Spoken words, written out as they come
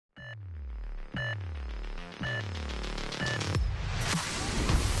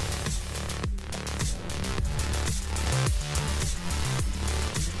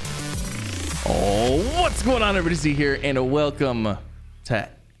What's going on, everybody? Z here, and welcome to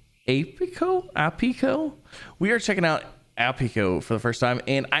Apico. We are checking out Apico for the first time,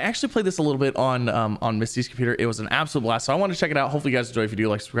 and I actually played this a little bit on Misty's computer. It was an absolute blast, so I want to check it out. Hopefully you guys enjoy. If you do,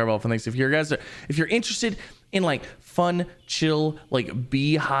 like, subscribe, all fun things. If you're interested in like fun, chill, like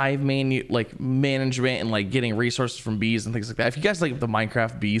beehive management and like getting resources from bees and things like that, if you guys like the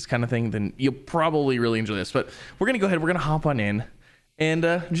Minecraft bees kind of thing, then you'll probably really enjoy this. But we're gonna go ahead, we're gonna hop on in and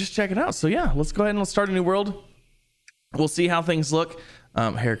just check it out. So yeah, let's go ahead and let's start a new world. We'll see how things look.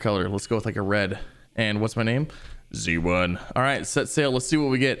 Hair color, let's go with like a red. And what's my name? Z1. All right, set sail. Let's see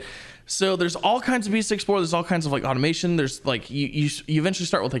what we get. So there's all kinds of bees to explore. There's all kinds of like automation. There's like you eventually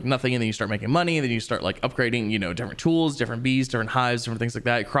start with like nothing, and then you start making money, and then you start like upgrading, you know, different tools, different bees, different hives, different things like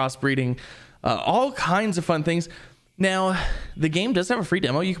that, crossbreeding, all kinds of fun things. Now the game does have a free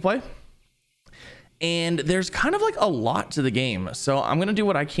demo you can play, and there's kind of like a lot to the game, so I'm gonna do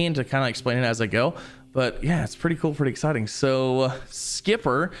what I can to kind of explain it as I go. But yeah, it's pretty cool, pretty exciting. So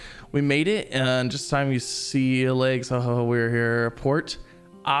Skipper, we made it, and just time you see legs. Oh, we're here. Port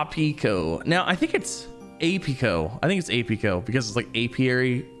Apico. Now I think it's Apico. I think it's Apico because it's like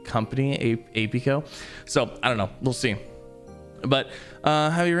apiary company, Apico. So I don't know, we'll see. But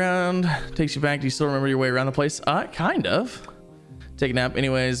have you around, takes you back. Do you still remember your way around the place? Kind of. Take a nap.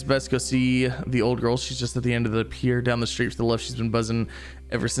 Anyways, best go see the old girl. She's just at the end of the pier down the street to the left. She's been buzzing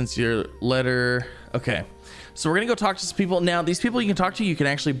ever since your letter. Okay, so we're gonna go talk to some people. Now these people you can talk to, you can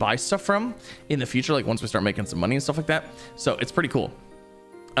actually buy stuff from in the future, like once we start making some money and stuff like that. So it's pretty cool.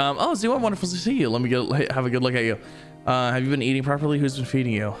 Oh, Zoo, wonderful to see you. Let me have a good look at you. Have you been eating properly? Who's been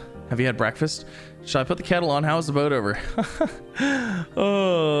feeding you? Have you had breakfast? Should I put the kettle on? How's the boat over?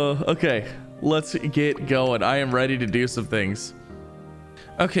 Oh, okay, let's get going. I am ready to do some things.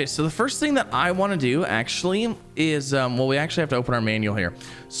 Okay, so the first thing that I want to do actually is, well, we actually have to open our manual here.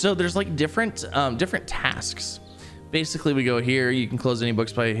 So there's like different tasks. Basically, we go here. You can close any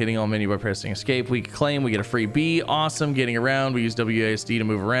books by hitting all menu by pressing escape. We claim, we get a free bee. Awesome. Getting around. We use WASD to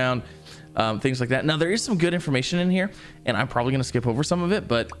move around. Things like that. Now, there is some good information in here, and I'm probably going to skip over some of it,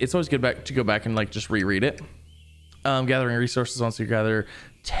 but it's always good to go back and like just reread it. Gathering resources once you gather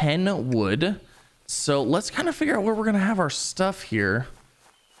 10 wood. So let's kind of figure out where we're going to have our stuff here,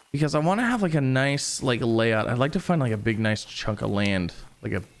 because I want to have like a nice like layout. I'd like to find like a big nice chunk of land,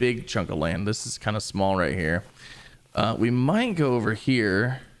 like a big chunk of land. This is kind of small right here. We might go over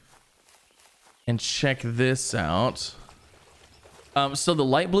here and check this out. So the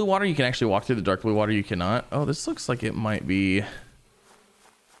light blue water you can actually walk through, the dark blue water you cannot. Oh, this looks like it might be,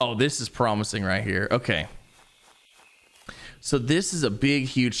 oh, this is promising right here. Okay, so this is a big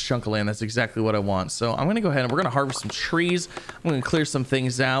huge chunk of land. That's exactly what I want. So I'm gonna go ahead and we're gonna harvest some trees. I'm gonna clear some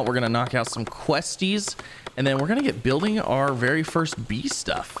things out. We're gonna knock out some questies, and then we're gonna get building our very first bee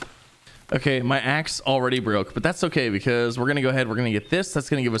stuff. Okay, my axe already broke, but that's okay because we're gonna go ahead, we're gonna get this. That's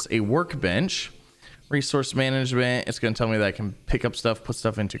gonna give us a workbench. Resource management, it's gonna tell me that I can pick up stuff, put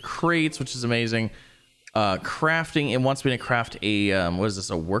stuff into crates, which is amazing. Crafting, it wants me to craft a what is this,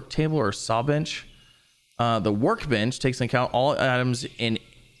 a work table or a saw bench? The workbench takes into account all items in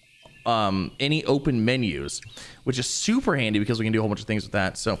any open menus, which is super handy because we can do a whole bunch of things with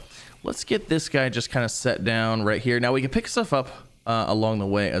that. So let's get this guy just kind of set down right here. Now we can pick stuff up along the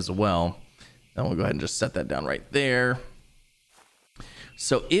way as well. Then we'll go ahead and just set that down right there.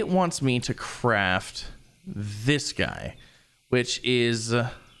 So it wants me to craft this guy, which is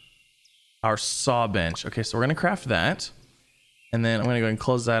our saw bench. Okay, so we're gonna craft that, and then I'm gonna go ahead and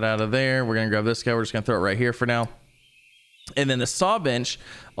close that out of there. We're gonna grab this guy. We're just gonna throw it right here for now. And then the saw bench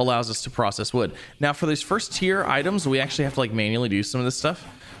allows us to process wood. Now for these first tier items, we actually have to like manually do some of this stuff,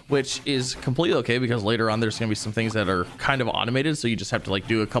 which is completely okay because later on there's gonna be some things that are kind of automated, so you just have to like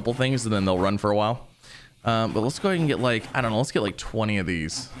do a couple things and then they'll run for a while. But let's go ahead and get like, I don't know, let's get like 20 of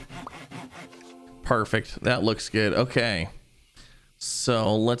these. Perfect, that looks good. Okay,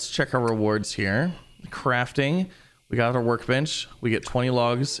 so let's check our rewards here. Crafting, we got our workbench. We get 20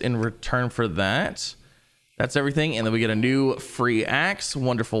 logs in return for that. That's everything, and then we get a new free axe.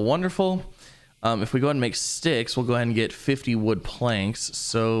 Wonderful, wonderful. If we go ahead and make sticks, we'll go ahead and get 50 wood planks.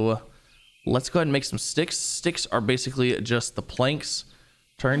 So let's go ahead and make some sticks. Sticks are basically just the planks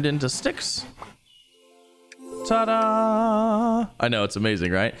turned into sticks. Ta-da! I know, it's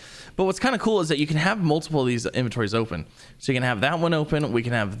amazing, right? But what's kind of cool is that you can have multiple of these inventories open. So you can have that one open, we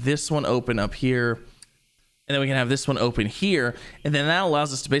can have this one open up here, and then we can have this one open here, and then that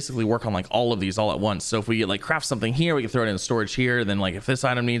allows us to basically work on like all of these all at once. So if we get like craft something here, we can throw it in storage here, then like if this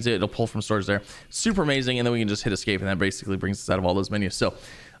item needs it, it'll pull from storage there. Super amazing. And then we can just hit escape, and that basically brings us out of all those menus. So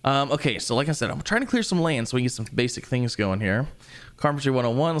Okay, so like I said, I'm trying to clear some land so we can get some basic things going here. Carpentry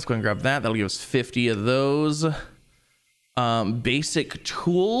 101, let's go and grab that. That'll give us 50 of those. Basic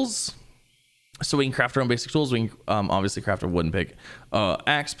tools. So we can craft our own basic tools. We can obviously craft a wooden pick.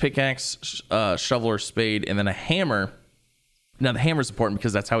 Axe, pickaxe, shovel or spade, and then a hammer. Now the hammer is important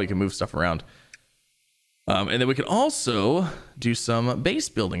because that's how we can move stuff around. And then we can also do some base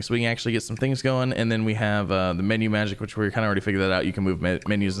building, so we can actually get some things going. And then we have the menu magic, which we kind of already figured that out. You can move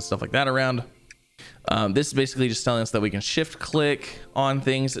menus and stuff like that around. This is basically just telling us that we can shift click on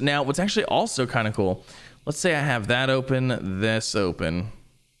things. Now, what's actually also kind of cool, let's say I have that open, this open.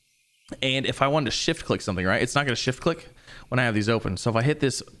 And if I wanted to shift click something, right, it's not going to shift click when I have these open. So if I hit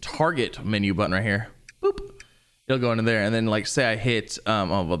this target menu button right here, boop, it'll go into there. And then like say I hit, oh,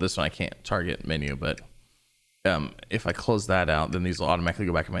 well, this one I can't target menu, but if I close that out, then these will automatically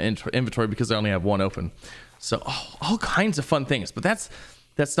go back in my inventory because I only have one open. So all kinds of fun things, but that's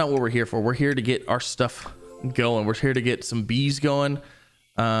not what we're here for. We're here to get our stuff going. We're here to get some bees going.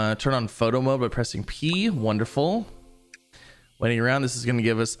 Turn on photo mode by pressing P. Wonderful. Waiting around, this is going to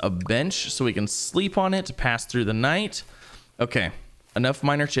give us a bench so we can sleep on it to pass through the night. Okay, enough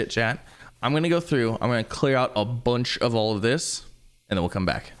minor chit chat. I'm going to go through, I'm going to clear out a bunch of all of this, and then we'll come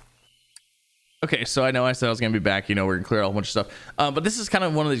back. Okay, so I know I said I was going to be back, you know, we're going to clear out a bunch of stuff. But this is kind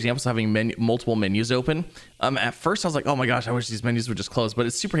of one of the examples of having multiple menus open. At first I was like, oh my gosh, I wish these menus would just close. But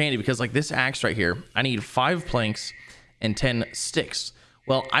it's super handy because like this axe right here, I need 5 planks and 10 sticks.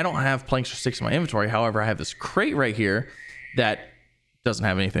 Well, I don't have planks or sticks in my inventory. However, I have this crate right here that doesn't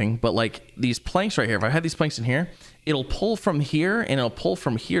have anything. But like these planks right here, if I had these planks in here, it'll pull from here and it'll pull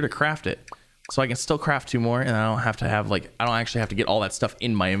from here to craft it. So I can still craft 2 more and I don't have to have like, I don't actually have to get all that stuff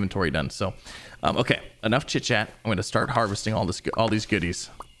in my inventory done. So okay, enough chit chat. I'm going to start harvesting all these goodies.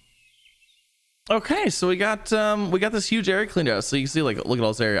 Okay, so we got this huge area cleaned out. So you can see, like, look at all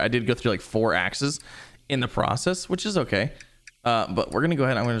this area. I did go through like 4 axes in the process, which is okay. But we're going to go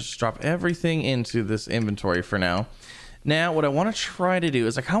ahead. I'm going to just drop everything into this inventory for now. Now, what I want to try to do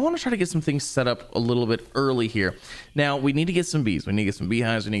is I kind of want to try to get some things set up a little bit early here. Now, we need to get some bees. We need to get some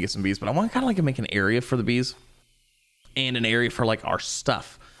beehives. We need to get some bees. But I want to kind of like make an area for the bees and an area for like our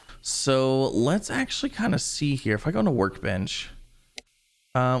stuff. So let's actually kind of see here. If I go on a workbench,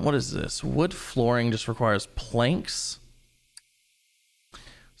 what is this? Wood flooring just requires planks.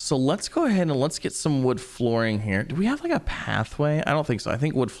 So let's go ahead and let's get some wood flooring here. Do we have like a pathway? I don't think so. I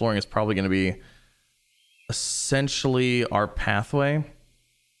think wood flooring is probably going to be essentially our pathway.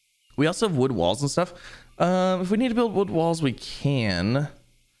 We also have wood walls and stuff. If we need to build wood walls, we can.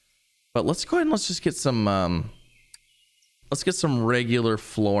 But let's go ahead and let's just get some... let's get some regular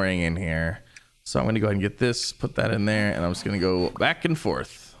flooring in here. So I'm going to go ahead and get this, put that in there, and I'm just going to go back and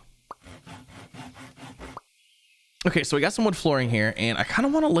forth. Okay, so we got some wood flooring here, and I kind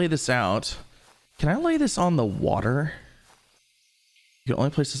of want to lay this out. Can I lay this on the water? You can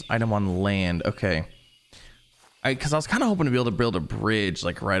only place this item on land. Okay. Because I was kind of hoping to be able to build a bridge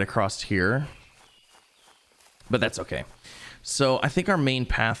like right across here. But that's okay. So I think our main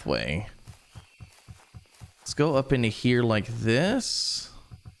pathway... Let's go up into here like this.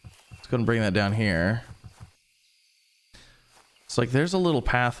 Let's go and bring that down here. So like there's a little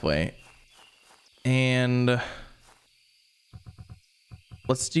pathway. And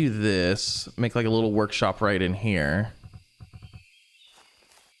let's do this. Make like a little workshop right in here.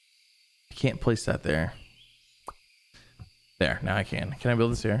 I can't place that there. There, now I can. Can I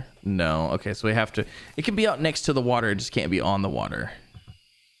build this here? No. Okay, so we have to... It can be out next to the water. It just can't be on the water.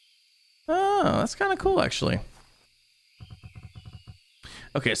 Oh, that's kind of cool, actually.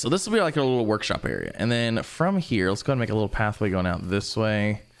 Okay, so this will be like a little workshop area. And then from here, let's go ahead and make a little pathway going out this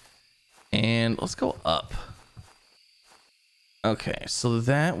way. And let's go up. Okay, so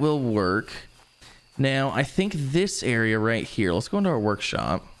that will work. Now, I think this area right here, let's go into our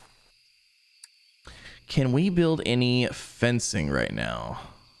workshop. Can we build any fencing right now?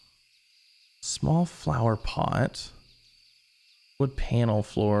 Small flower pot. Wood panel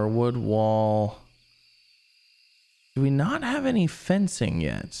floor, wood wall. Do we not have any fencing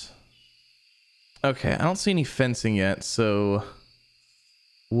yet? Okay, I don't see any fencing yet, so...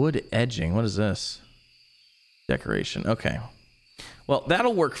 Wood edging, what is this? Decoration, okay. Well,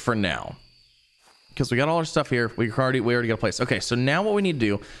 that'll work for now. Because we got all our stuff here, we already got a place. Okay, so now what we need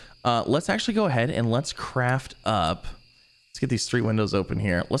to do, let's actually go ahead and let's craft up... Let's get these 3 windows open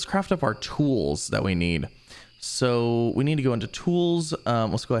here. Let's craft up our tools that we need. So we need to go into tools.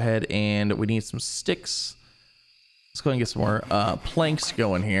 Let's go ahead and we need some sticks. Let's go ahead and get some more planks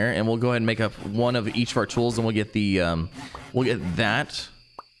going here, and we'll go ahead and make up one of each of our tools, and we'll get the we'll get that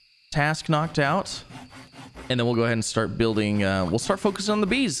task knocked out, and then we'll go ahead and start building. We'll start focusing on the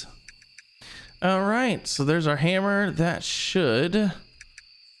bees. All right, so there's our hammer. That should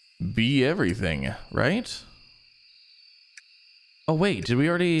be everything, right? Oh wait, did we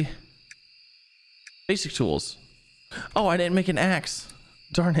already? Basic tools. Oh, I didn't make an axe.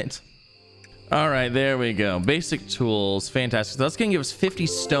 Darn it. All right, there we go. Basic tools, fantastic. So that's gonna give us 50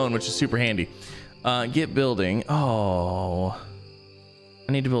 stone, which is super handy. Get building. Oh,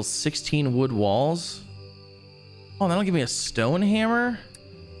 I need to build 16 wood walls. Oh, that'll give me a stone hammer.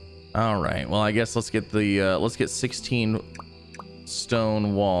 All right, well, I guess let's get the let's get 16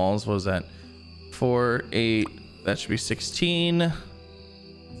 stone walls. What was that? 4, 8. That should be 16.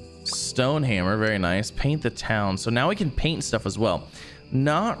 Stone hammer, very nice. Paint the town. So now we can paint stuff as well.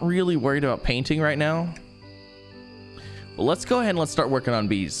 Not really worried about painting right now. But let's go ahead and let's start working on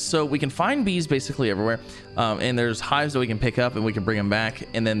bees. So we can find bees basically everywhere. And there's hives that we can pick up and we can bring them back.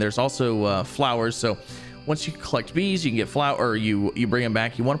 And then there's also flowers. So once you collect bees, you can get flower, or you bring them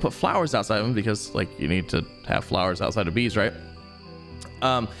back. You want to put flowers outside of them because like you need to have flowers outside of bees, right?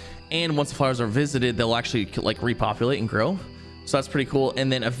 And once the flowers are visited, they'll actually like repopulate and grow. So that's pretty cool.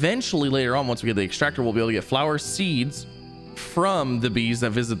 And then eventually later on, once we get the extractor, we'll be able to get flower seeds from the bees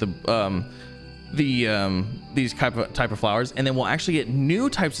that visit these type of flowers. And then we'll actually get new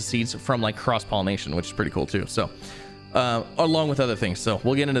types of seeds from like cross-pollination, which is pretty cool too. So along with other things. So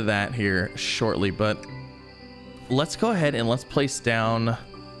we'll get into that here shortly, but let's go ahead and let's place down.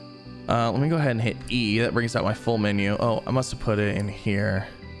 Let me go ahead and hit E. That brings out my full menu. Oh, I must have put it in here.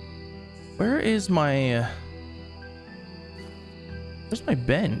 Where is my... where's my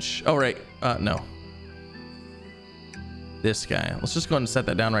bench? Oh, right. No. This guy. Let's just go ahead and set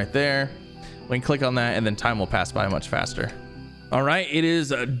that down right there. We can click on that, and then time will pass by much faster. All right, it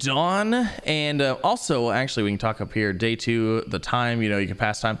is dawn, and also, actually, we can talk up here. Day 2, the time, you know, you can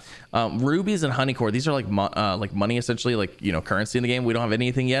pass time. Rubies and honey core, these are like money, essentially, like, you know, currency in the game. We don't have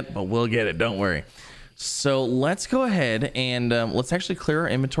anything yet, but we'll get it, don't worry. So let's go ahead and let's actually clear our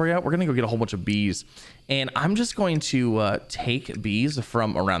inventory out. We're gonna go get a whole bunch of bees, and I'm just going to take bees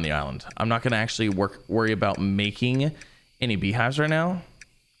from around the island. I'm not gonna actually worry about making any beehives right now.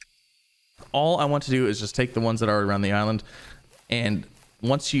 All I want to do is just take the ones that are around the island. And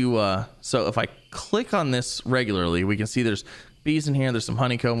once you, so if I click on this regularly, we can see there's bees in here. There's some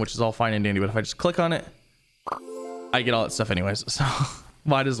honeycomb, which is all fine and dandy. But if I just click on it, I get all that stuff anyways. So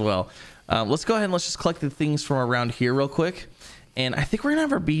might as well. Let's go ahead and let's just collect the things from around here real quick. And I think we're gonna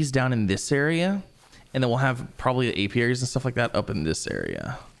have our bees down in this area. And then we'll have probably the apiaries and stuff like that up in this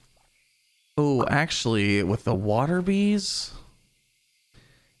area. Oh, actually, with the water bees...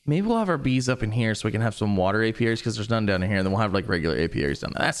 maybe we'll have our bees up in here so we can have some water apiaries because there's none down in here. And then we'll have like regular apiaries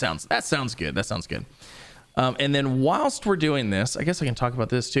down there. That sounds good. That sounds good. And then whilst we're doing this, I guess I can talk about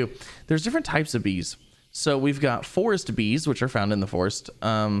this too. There's different types of bees. So we've got forest bees, which are found in the forest.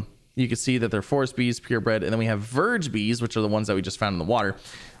 You can see that they're forest bees, purebred. And then we have verge bees, which are the ones that we just found in the water.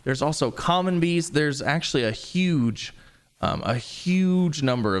 There's also common bees. There's actually a huge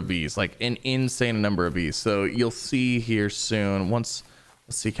number of bees, like an insane number of bees. So you'll see here soon once...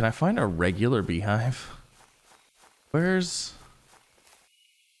 let's see, can I find a regular beehive? Where's...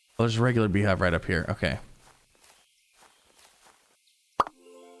 oh, there's a regular beehive right up here. Okay.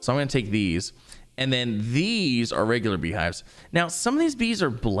 So I'm going to take these. And then these are regular beehives. Now, some of these bees are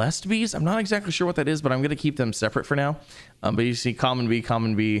blessed bees. I'm not exactly sure what that is, but I'm going to keep them separate for now. But you see common bee,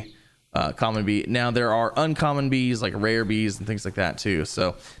 common bee, common bee. Now, there are uncommon bees, like rare bees and things like that, too.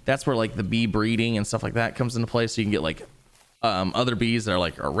 So that's where, like, the bee breeding and stuff like that comes into play. So you can get, like... other bees that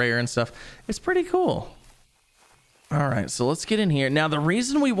are rare and stuff. It's pretty cool. All right, so let's get in here. Now, the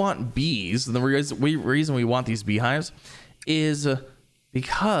reason we want bees, the reason we want these beehives is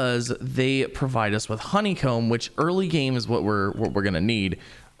because they provide us with honeycomb, which early game is what we're gonna need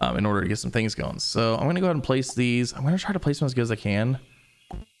in order to get some things going. So I'm gonna go ahead and place these. I'm gonna try to place them as good as I can.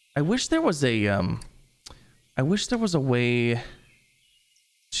 I wish there was a way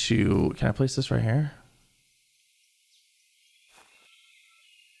to, can I place this right here?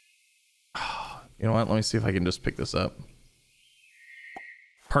 You know what? Let me see if I can just pick this up.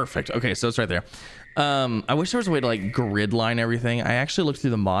 Perfect. Okay, so it's right there. I wish there was a way to like grid line everything. I actually looked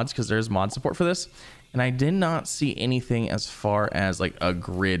through the mods because there's mod support for this, and I did not see anything as far as like a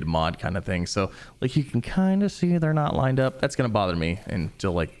grid mod kind of thing. So like you can kind of see they're not lined up. That's gonna bother me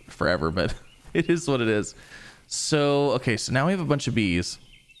until like forever, but it is what it is. So okay, so now we have a bunch of bees.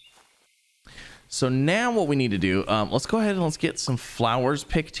 So now what we need to do, let's go ahead and let's get some flowers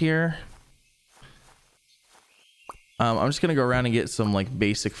picked here. I'm just gonna go around and get some like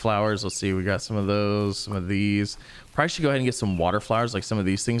basic flowers. Let's see, we got some of those, some of these. Probably should go ahead and get some water flowers, like some of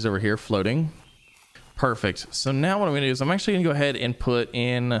these things over here floating. Perfect. So now what I'm gonna do is I'm actually gonna go ahead and put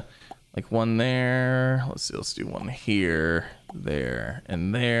in like one there. Let's see, let's do one here, there,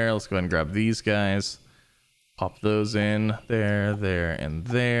 and there. Let's go ahead and grab these guys. Pop those in there, there, and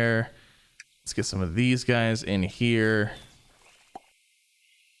there. Let's get some of these guys in here.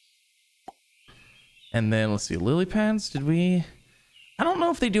 And then let's see, lily pads, did we? I don't know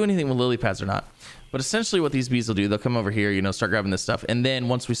if they do anything with lily pads or not. But essentially what these bees will do, they'll come over here, you know, start grabbing this stuff. And then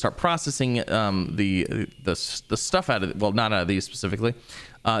once we start processing the stuff out of, well, not out of these specifically,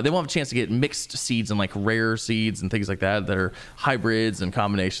 they won't have a chance to get mixed seeds and like rare seeds and things like that that are hybrids and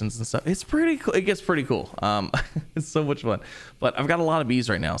combinations and stuff. It's pretty cool. It gets pretty cool. It's so much fun. But I've got a lot of bees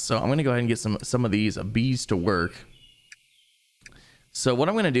right now. So I'm going to go ahead and get some of these bees to work. So what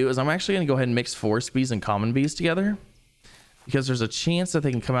I'm going to do is I'm actually going to go ahead and mix forest bees and common bees together, because there's a chance that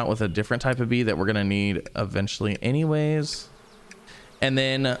they can come out with a different type of bee that we're going to need eventually anyways. And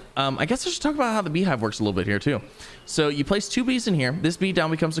then I guess I should talk about how the beehive works a little bit here too. So you place 2 bees in here. This bee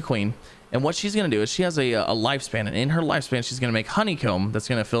down becomes a queen. And what she's going to do is she has a lifespan. And in her lifespan, she's going to make honeycomb that's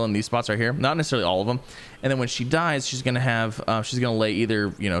going to fill in these spots right here. Not necessarily all of them. And then when she dies, she's going to have, she's going to lay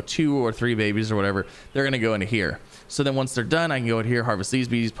either, you know, 2 or 3 babies or whatever. They're going to go into here. So then once they're done, I can go in here, harvest these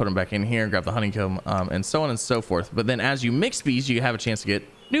bees, put them back in here, grab the honeycomb, and so on and so forth. But then as you mix bees, you have a chance to get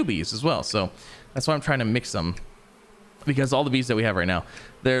new bees as well. So that's why I'm trying to mix them, because all the bees that we have right now,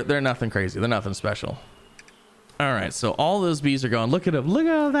 they're nothing crazy. They're nothing special. All right, so all those bees are going. Look at them. Look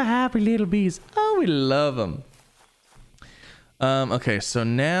at all the happy little bees. Oh, we love them. Okay, so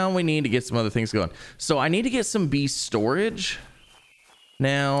now we need to get some other things going. So I need to get some bee storage.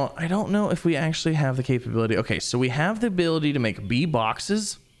 Now, I don't know if we actually have the capability. Okay, so we have the ability to make bee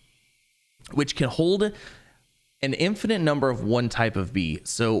boxes, which can hold an infinite number of one type of bee.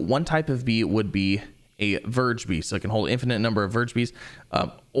 So one type of bee would be a verge bee. So it can hold an infinite number of verge bees,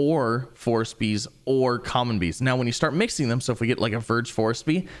 or forest bees, or common bees. Now, when you start mixing them, so if we get like a verge forest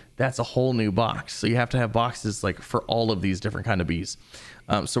bee, that's a whole new box. So you have to have boxes like for all of these different kind of bees.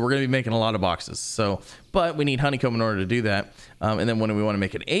 So we're going to be making a lot of boxes. So, but we need honeycomb in order to do that. And then when we want to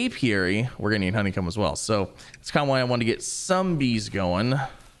make an apiary, we're going to need honeycomb as well. So it's kind of why I want to get some bees going.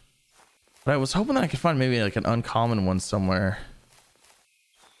 But I was hoping that I could find maybe like an uncommon one somewhere.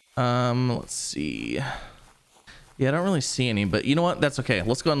 Let's see. Yeah, I don't really see any, but you know what? That's okay.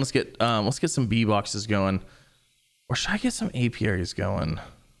 Let's go and let's get some bee boxes going. Or should I get some apiaries going?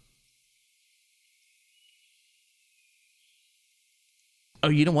 Oh,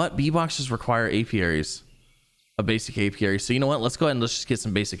 you know what? Bee boxes require apiaries, a basic apiary. So you know what? Let's go ahead and let's just get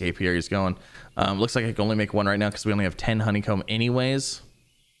some basic apiaries going. Looks like I can only make one right now because we only have 10 honeycomb anyways.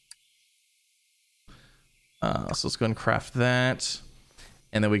 So let's go ahead and craft that.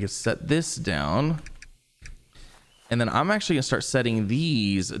 And then we can set this down. And then I'm actually going to start setting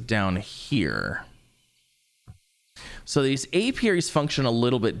these down here. So these apiaries function a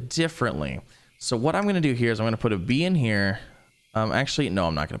little bit differently. So what I'm going to do here is I'm going to put a bee in here. Actually, no,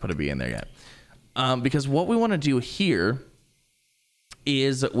 I'm not going to put a bee in there yet. Because what we want to do here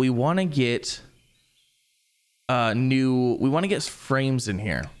is we want to get we want to get frames in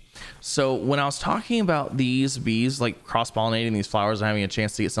here. So when I was talking about these bees like cross-pollinating these flowers and having a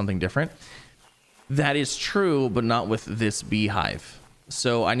chance to get something different, that is true, but not with this beehive.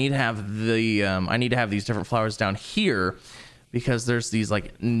 So I need to have these different flowers down here, because there's these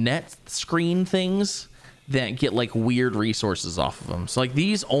like net screen things that get like weird resources off of them. So like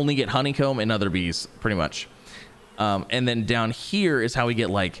these only get honeycomb and other bees pretty much. And then down here is how we get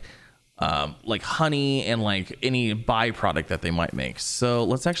like honey and like any byproduct that they might make. So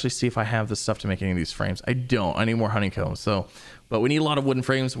let's actually see if I have the stuff to make any of these frames. I don't. I need more honeycomb. So, but we need a lot of wooden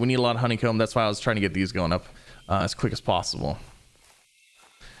frames. We need a lot of honeycomb. That's why I was trying to get these going up as quick as possible.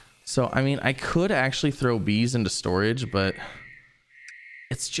 So, I mean, I could actually throw bees into storage, but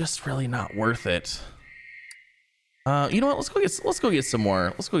it's just really not worth it. You know what? Let's go get some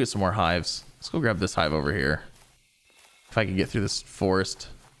more. Let's go get some more hives. Let's go grab this hive over here. If I can get through this forest.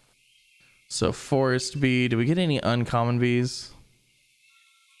 So forest bee. Do we get any uncommon bees?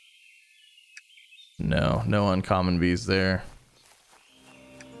 No, no uncommon bees there.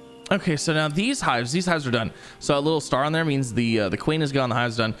 Okay, so now these hives are done. So a little star on there means the queen is gone, the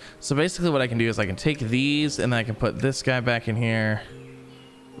hive's done. So basically what I can do is I can take these and then I can put this guy back in here.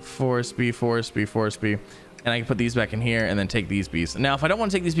 Forest bee, forest bee, forest bee. And I can put these back in here and then take these bees. Now, if I don't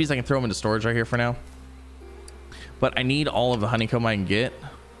want to take these bees, I can throw them into storage right here for now. But I need all of the honeycomb I can get.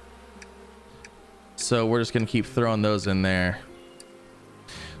 So we're just going to keep throwing those in there.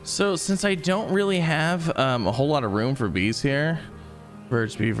 So since I don't really have a whole lot of room for bees here.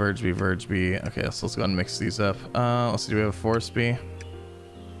 Verge bee, verge bee, verge bee. Okay, so let's go ahead and mix these up. Let's see, do we have a forest bee?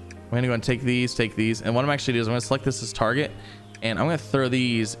 going to go and take these. And what I'm actually doing is I'm going to select this as target, and I'm going to throw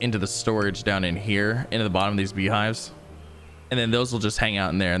these into the storage down in here, into the bottom of these beehives. And then those will just hang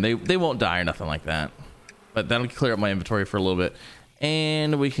out in there, and they won't die or nothing like that. But that'll clear up my inventory for a little bit.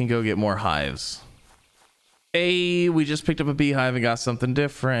 And we can go get more hives. Hey, we just picked up a beehive and got something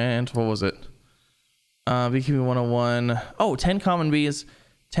different. What was it? Beekeeping 101. Oh, 10 common bees,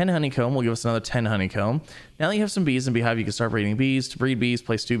 10 honeycomb will give us another 10 honeycomb. Now that you have some bees in beehive, you can start breeding bees. To breed bees,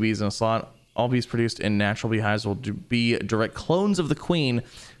 place 2 bees in a slot. All bees produced in natural beehives will be direct clones of the queen.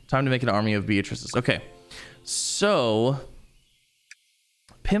 Time to make an army of Beatrices. Okay, so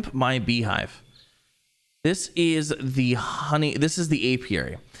pimp my beehive. This is the honey. This is the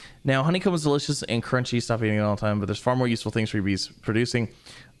apiary. Now, honeycomb is delicious and crunchy. Stop eating it all the time, but there's far more useful things for your bees producing.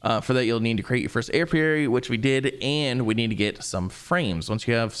 For that, you'll need to create your first apiary, which we did, and we need to get some frames. Once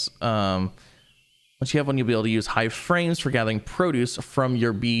you have one, you'll be able to use hive frames for gathering produce from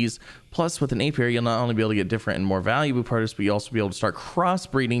your bees. Plus, with an apiary, you'll not only be able to get different and more valuable produce, but you'll also be able to start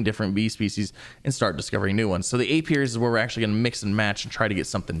crossbreeding different bee species and start discovering new ones. So the apiaries is where we're actually going to mix and match and try to get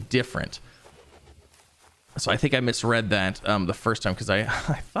something different. So I think I misread that the first time, because I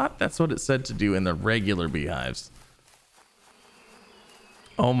thought that's what it said to do in the regular beehives.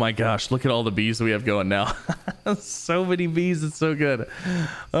 Oh my gosh, look at all the bees we have going now. So many bees, it's so good.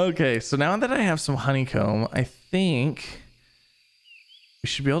 Okay, so now that I have some honeycomb, I think we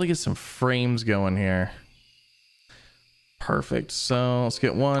should be able to get some frames going here. Perfect. So let's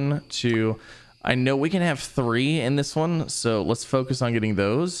get 1, 2. I know we can have 3 in this one, so let's focus on getting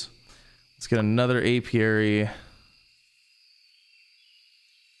those. Let's get another apiary.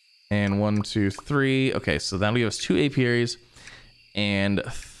 And 1, 2, 3. Okay, so that'll give us 2 apiaries and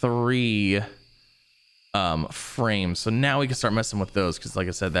 3 frames. So now we can start messing with those, because like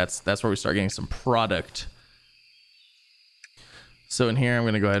I said, that's where we start getting some product. So in here, I'm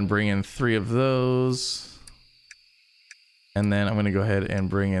going to go ahead and bring in 3 of those. And then I'm going to go ahead and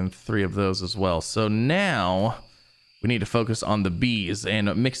bring in 3 of those as well. So now we need to focus on the bees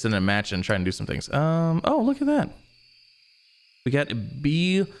and mix it and match and try and do some things. Oh, look at that. We got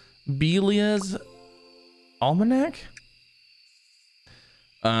Belia's Almanac.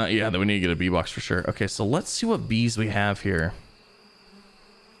 Yeah, then we need to get a bee box for sure. Okay, so let's see what bees we have here.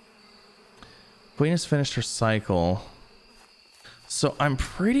 Queen has finished her cycle. So I'm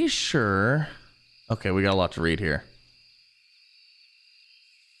pretty sure... Okay, we got a lot to read here.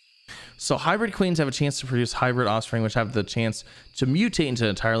 So hybrid queens have a chance to produce hybrid offspring, which have the chance to mutate into an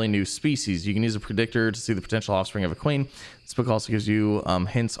entirely new species. You can use a predictor to see the potential offspring of a queen. This book also gives you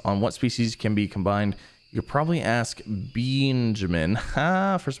hints on what species can be combined. You could probably ask Benjamin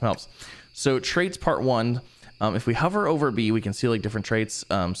for some helps. So traits part 1. If we hover over a bee, we can see like different traits.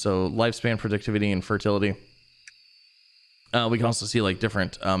 So lifespan, productivity, and fertility. We can also see like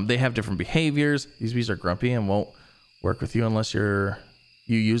different, they have different behaviors. These bees are grumpy and won't work with you unless you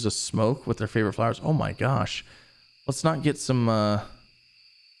use a smoke with their favorite flowers. Oh my gosh. Let's not get some,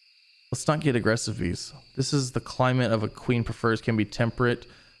 let's not get aggressive bees. This is the climate of a queen prefers, can be temperate,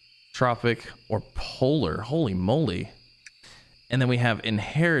 tropic, or polar. Holy moly. And then we have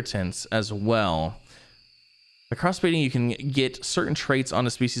inheritance as well. By crossbreeding, you can get certain traits on a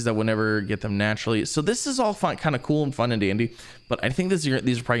species that would never get them naturally. So this is all fun, kind of cool and fun and dandy, but I think these are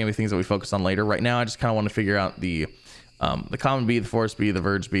probably gonna be things that we focus on later. Right now, I just kind of want to figure out the common bee, the forest bee, the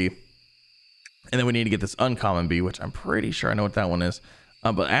verge bee, and then we need to get this uncommon bee, which I'm pretty sure I know what that one is.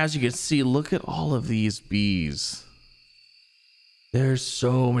 But as you can see, look at all of these bees. There's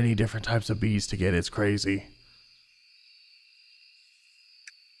so many different types of bees to get. It's crazy.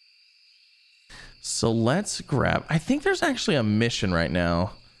 So let's grab, I think there's actually a mission right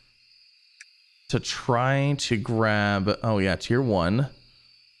now to try to grab, oh yeah, tier 1.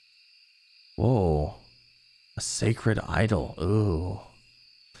 Whoa, a sacred idol. Ooh.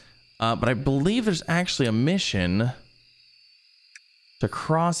 But I believe there's actually a mission to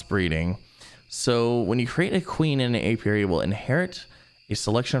crossbreeding. So when you create a queen in an apiary, it will inherit a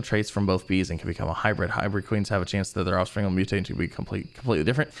selection of traits from both bees and can become a hybrid. Hybrid queens have a chance that their offspring will mutate to be completely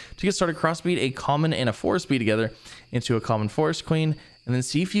different. To get started, crossbreed a common and a forest bee together into a common forest queen, and then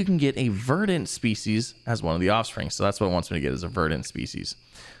see if you can get a verdant species as one of the offspring. So that's what it wants me to get, is a verdant species.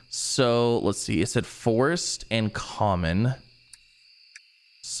 So let's see, it said forest and common.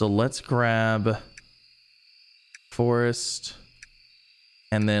 So let's grab forest,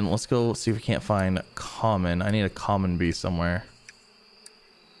 and then let's go see if we can't find common. I need a common bee somewhere.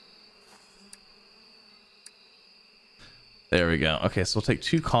 There we go. Okay, so we'll take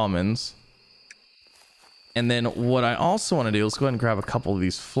 2 commons. And then what I also want to do, let's go ahead and grab a couple of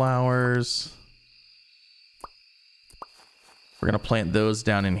these flowers. We're gonna plant those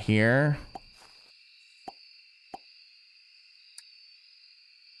down in here.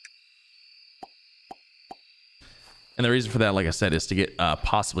 And the reason for that, like I said, is to get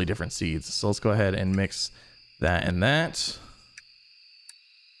possibly different seeds. So let's go ahead and mix that and that.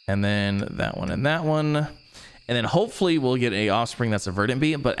 And then that one and that one. And then hopefully we'll get a offspring that's a verdant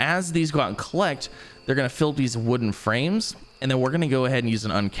bee. But as these go out and collect, they're going to fill these wooden frames. And then we're going to go ahead and use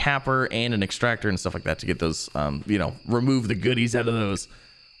an uncapper and an extractor and stuff like that to get those, you know, remove the goodies out of those.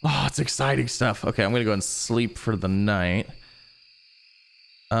 Oh, it's exciting stuff. Okay, I'm going to go and sleep for the night.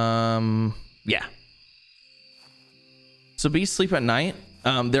 Yeah. So bees sleep at night.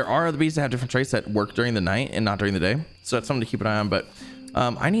 There are other bees that have different traits that work during the night and not during the day. So that's something to keep an eye on. But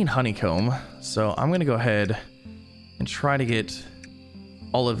I need honeycomb. So I'm going to go ahead and try to get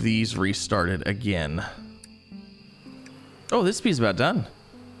all of these restarted again. Oh, this bee's about done.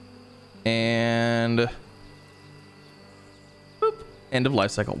 And boop, end of life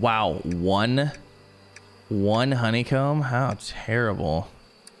cycle. Wow, one honeycomb. How terrible.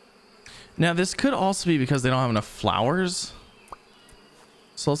 Now this could also be because they don't have enough flowers.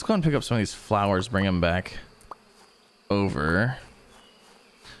 So let's go and pick up some of these flowers, bring them back over.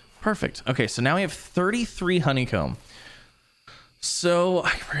 Perfect. Okay, so now we have 33 honeycomb. So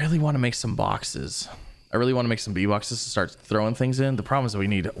I really want to make some boxes. I really want to make some bee boxes to start throwing things in. The problem is that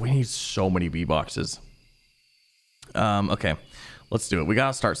we need so many bee boxes. Okay, let's do it. We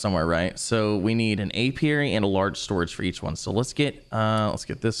gotta start somewhere, right? So we need an apiary and a large storage for each one. So let's get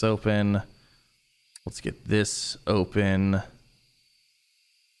this open. Let's get this open.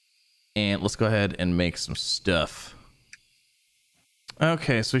 And let's go ahead and make some stuff.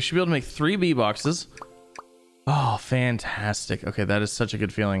 Okay, so we should be able to make 3 bee boxes. Oh, fantastic. Okay, that is such a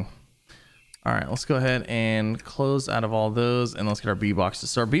good feeling. All right, let's go ahead and close out of all those and let's get our bee boxes.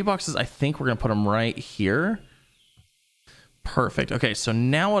 So our bee boxes, I think we're gonna put them right here. Perfect. Okay, so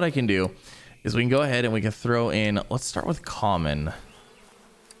now what I can do is we can go ahead and we can throw in, let's start with common.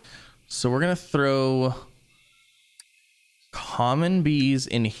 So we're gonna throw common bees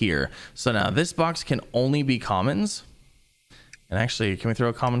in here. So now this box can only be commons. And actually, can we throw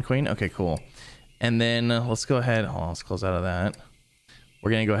a common queen? Okay, cool. And then let's go ahead, hold on, let's close out of that. We're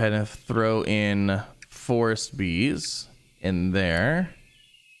gonna go ahead and throw in forest bees in there.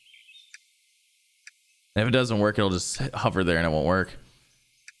 And if it doesn't work, it'll just hover there and it won't work.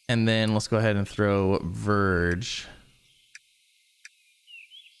 And then let's go ahead and throw verge.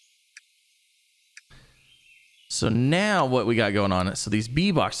 So now what we got going on, so these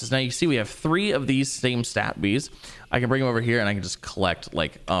bee boxes, now you see we have 3 of these same stat bees. I can bring them over here and I can just collect,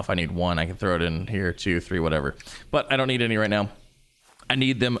 like, oh, if I need 1, I can throw it in here, 2, 3, whatever. But I don't need any right now. I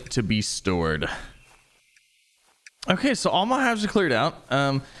need them to be stored. Okay, so all my hives are cleared out.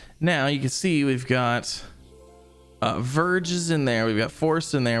 Now you can see we've got verges in there, we've got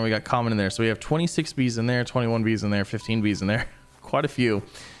forest in there, we got common in there. So we have 26 bees in there, 21 bees in there, 15 bees in there, quite a few.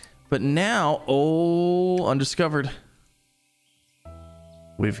 But now, oh, undiscovered.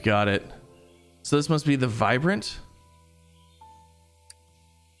 We've got it. So this must be the vibrant.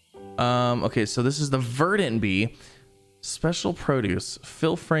 Okay, so this is the verdant bee. Special produce.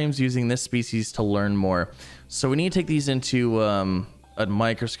 Fill frames using this species to learn more. So we need to take these into a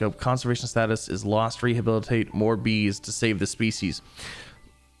microscope. Conservation status is lost. Rehabilitate more bees to save the species.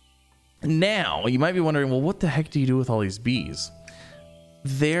 Now, you might be wondering, well, what the heck do you do with all these bees?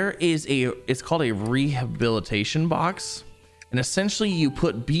 There is it's called a rehabilitation box. And essentially you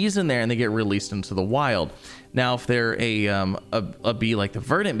put bees in there and they get released into the wild. Now, if they're a bee like the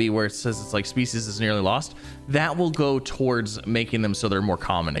verdant bee, where it says it's like species is nearly lost, that will go towards making them so they're more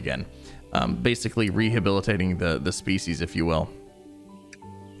common again. Basically rehabilitating the species, if you will.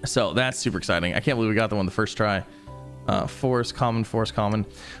 So that's super exciting. I can't believe we got the one the first try. Forest common, forest common.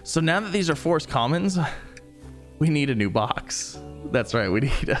 So now that these are forest commons, we need a new box. That's right. We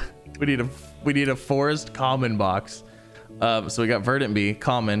need a forest common box. So we got verdant bee,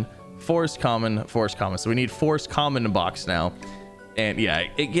 common, forest common, forest common. So we need forest common box now. And yeah,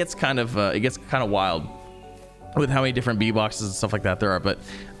 it gets kind of wild with how many different bee boxes and stuff like that there are. But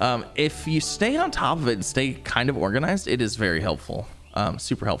if you stay on top of it and stay kind of organized, it is very helpful.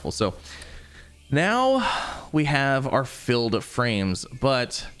 Super helpful. So now we have our filled frames,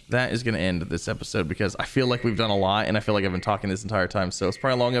 but that is going to end this episode because I feel like we've done a lot and I feel like I've been talking this entire time. So it's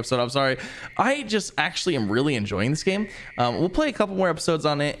probably a long episode. I'm sorry. I just actually am really enjoying this game. We'll play a couple more episodes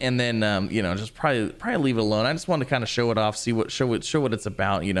on it and then, you know, just probably leave it alone. I just want to kind of show it off, show what it's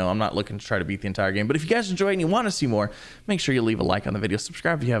about. You know, I'm not looking to try to beat the entire game, but if you guys enjoy and you want to see more, make sure you leave a like on the video,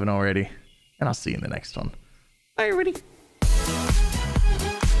 subscribe if you haven't already, and I'll see you in the next one. Bye, everybody.